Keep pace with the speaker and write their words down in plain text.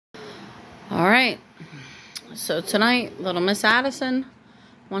All right, so tonight, little Miss Addison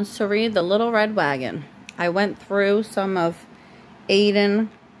wants to read The Little Red Wagon. I went through some of Aiden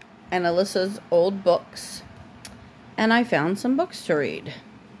and Alyssa's old books, and I found some books to read.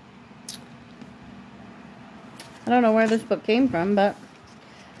 I don't know where this book came from, but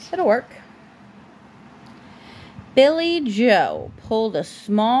it'll work. Billy Joe pulled a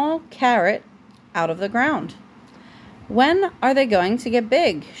small carrot out of the ground. "When are they going to get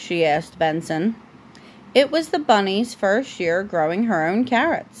big?" she asked Benson. It was the bunny's first year growing her own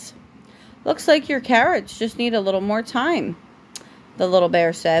carrots. "Looks like your carrots just need a little more time," the little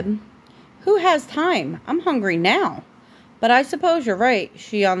bear said. "Who has time? I'm hungry now. But I suppose you're right,"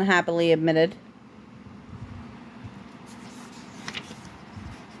 she unhappily admitted.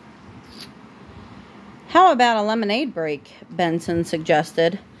 "How about a lemonade break?" Benson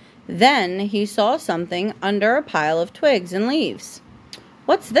suggested. Then he saw something under a pile of twigs and leaves.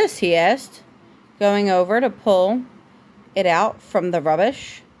 "What's this?" he asked, going over to pull it out from the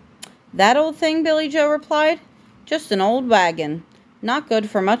rubbish. "That old thing," Billy Joe replied. "Just an old wagon. Not good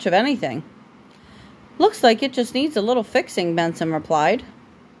for much of anything." "Looks like it just needs a little fixing," Benson replied.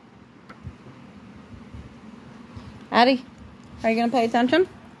 Addie, are you going to pay attention?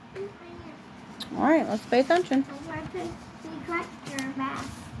 All right, let's pay attention.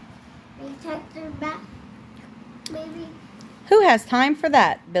 "Who has time for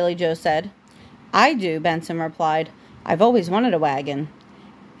that?" Billy Joe said. "I do," Benson replied. "I've always wanted a wagon."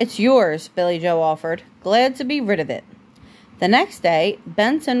 "It's yours," Billy Joe offered, glad to be rid of it. The next day,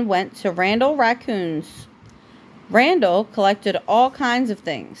 Benson went to Randall Raccoon's. Randall collected all kinds of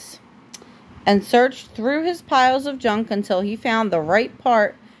things and searched through his piles of junk until he found the right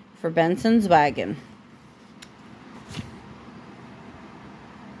part for Benson's wagon.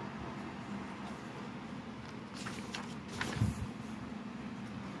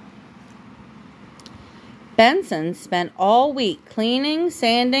 Benson spent all week cleaning,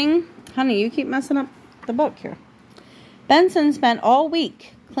 sanding... Honey, you keep messing up the book here. Benson spent all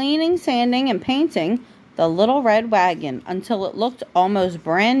week cleaning, sanding, and painting the little red wagon until it looked almost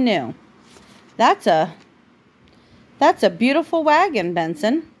brand new. That's a beautiful wagon,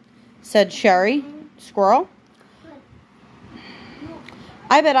 Benson," said Sherry Squirrel.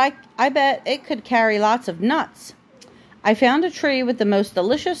 I bet it could carry lots of nuts. I found a tree with the most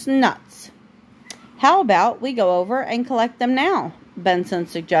delicious nuts. How about we go over and collect them now?" Benson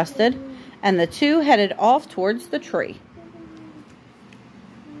suggested, and the two headed off towards the tree.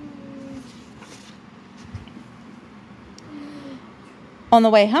 On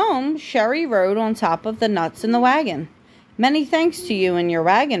the way home, Sherry rode on top of the nuts in the wagon. "Many thanks to you and your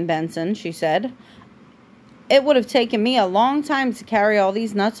wagon, Benson," she said. "It would have taken me a long time to carry all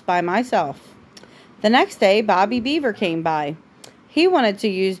these nuts by myself." The next day, Bobby Beaver came by. He wanted to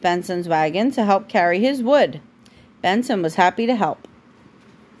use Benson's wagon to help carry his wood. Benson was happy to help.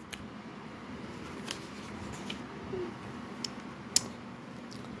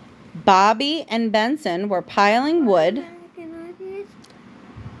 Bobby and Benson were piling wood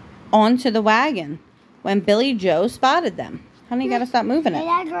onto the wagon when Billy Joe spotted them. Honey, you gotta stop moving it.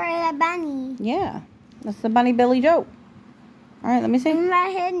 That's the bunny. Yeah, that's the bunny Billy Joe. All right, let me see.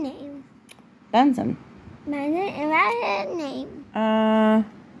 What's his name? Benson. Benson, and what's his name?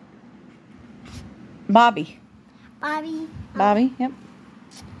 Bobby. Bobby. Bobby, yep.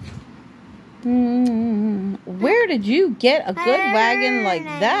 "Where did you get a good wagon like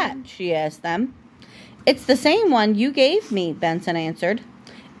that?" she asked them. "It's the same one you gave me," Benson answered.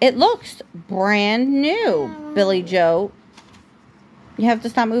 "It looks brand new." Billy Joe. You have to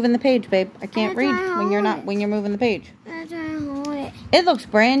stop moving the page, babe. I can't read when you're moving the page. "It looks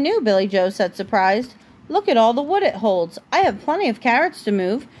brand new," Billy Joe said, surprised. "Look at all the wood it holds. I have plenty of carrots to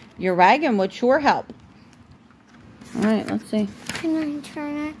move. Your wagon would sure help." All right, let's see. Can I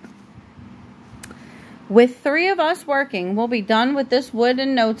turn it? "With 3 of us working, we'll be done with this wood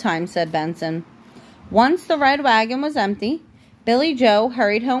in no time," said Benson. Once the red wagon was empty, Billy Joe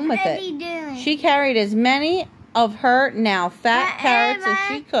hurried home with it. What's he doing? She carried as many of her now fat carrots as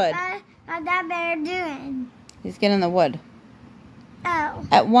she could. What's that bear doing? He's getting the wood. Oh.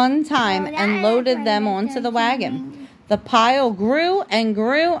 At one time Oh, and that loaded is them right onto there, the wagon. Jimmy. The pile grew and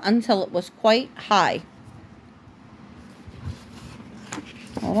grew until it was quite high.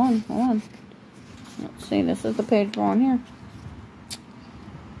 Hold on. Let's see, this is the page we're on here.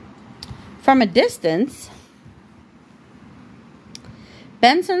 From a distance,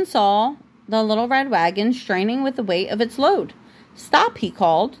 Benson saw the little red wagon straining with the weight of its load. "Stop," he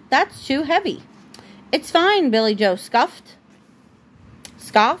called. "That's too heavy." "It's fine," Billy Joe scoffed.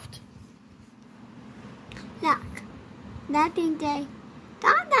 Look, that thing say,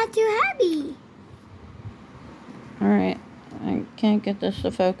 "Stop, that's too Addie. All right. I can't get this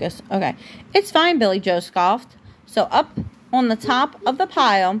to focus. Okay. It's fine, Billy Joe scoffed. So up on the top of the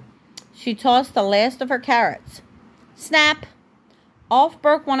pile, she tossed the last of her carrots. Snap! Off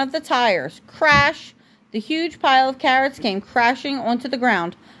broke one of the tires. Crash! The huge pile of carrots came crashing onto the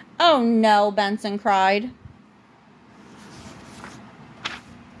ground. Oh no, Benson cried.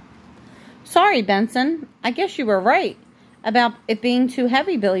 Sorry, Benson. I guess you were right about it being too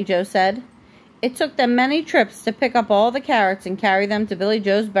heavy, Billy Joe said. It took them many trips to pick up all the carrots and carry them to Billy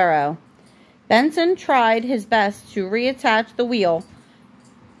Joe's burrow. Benson tried his best to reattach the wheel,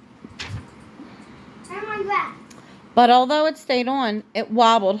 but although it stayed on, it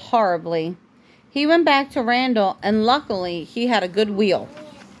wobbled horribly. He went back to Randall, and luckily he had a good wheel.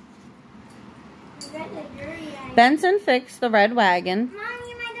 Benson fixed the red wagon.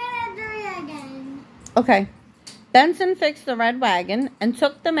 Okay. Benson fixed the red wagon and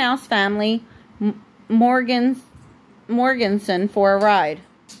took the mouse family Morganson for a ride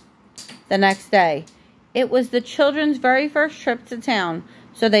the next day. It was the children's very first trip to town,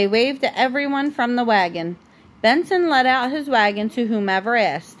 so they waved to everyone from the wagon. Benson let out his wagon to whomever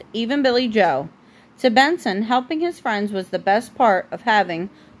asked, even Billy Joe. To Benson, helping his friends was the best part of having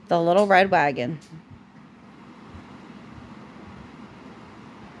the little red wagon.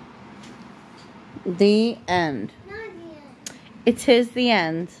 The end. Not the end. It is the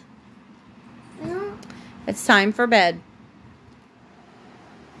end. No. It's time for bed.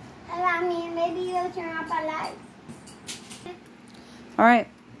 I mean, maybe you'll turn off our lights. All right.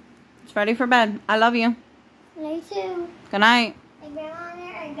 It's ready for bed. I love you. Me too. Good night. Is Grandma on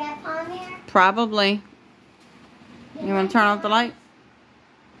there? Is Grandpa on there? Probably. You want to turn off the light?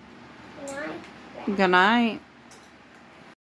 Good night. Good night.